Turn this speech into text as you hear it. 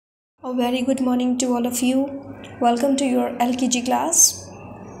A very good morning to all of you. Welcome to your LKG class.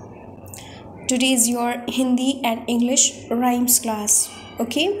 Today is your Hindi and English rhymes class.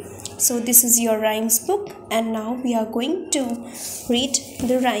 Okay, so this is your rhymes book, and now we are going to read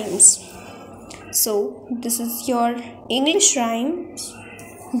the rhymes. So this is your English rhymes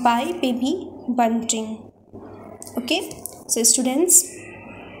by baby Bunting. Okay, so students,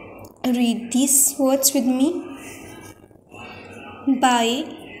 read these words with me.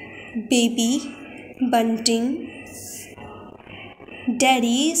 By baby Bunting.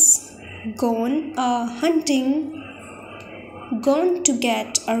 Daddy's gone hunting, gone to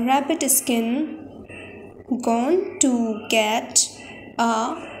get a rabbit skin, gone to get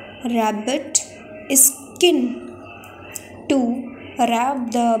a rabbit skin to wrap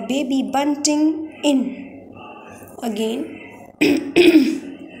the baby Bunting in. Again,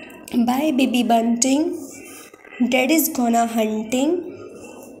 by baby Bunting. Daddy's gone hunting,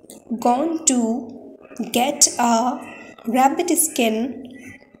 gone to get a rabbit skin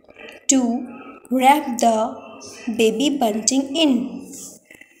to wrap the baby Bunting in.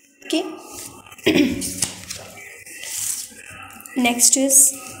 Okay. Next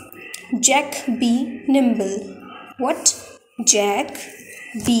is Jack be nimble. What? Jack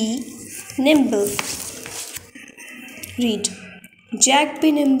be nimble. Read. Jack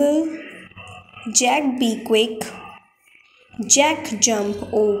be nimble. Jack be quick. Jack jump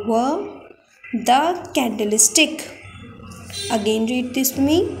over the candlestick. Again read this to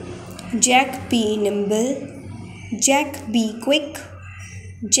me. Jack be nimble. Jack be quick.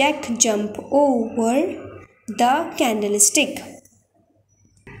 Jack jump over the candlestick.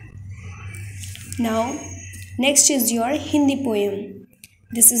 Now next is your Hindi poem.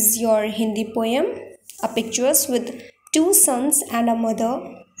 This is your Hindi poem. A pictures with two sons and a mother.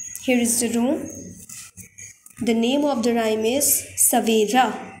 Here is the room. The name of the rhyme is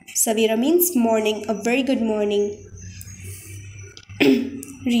Savera. Savera means morning, a very good morning.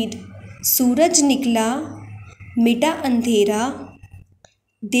 Read. सूरज निकला मिटा अंधेरा,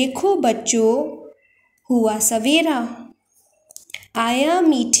 देखो बच्चों हुआ सवेरा, आया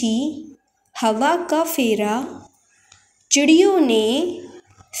मीठी हवा का फेरा, चिड़ियों ने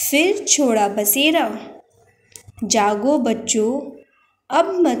फिर छोड़ा बसेरा, जागो बच्चों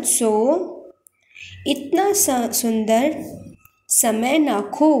अब मत सो, इतना सुंदर समय ना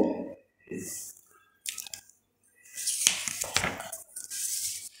खो.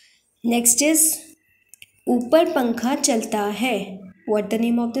 Next is ऊपर पंखा चलता है. What the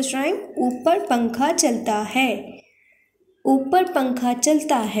name of this rhyme? ऊपर पंखा चलता है. ऊपर पंखा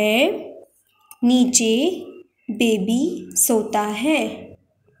चलता है, नीचे बेबी सोता है.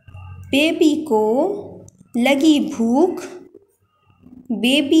 बेबी को लगी भूख,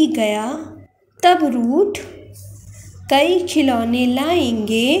 बेबी गया तब रूठ, कई खिलौने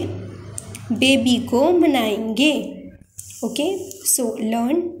लाएंगे, बेबी को मनाएंगे. Okay, so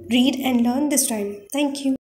learn, read and learn this rhyme. Thank you.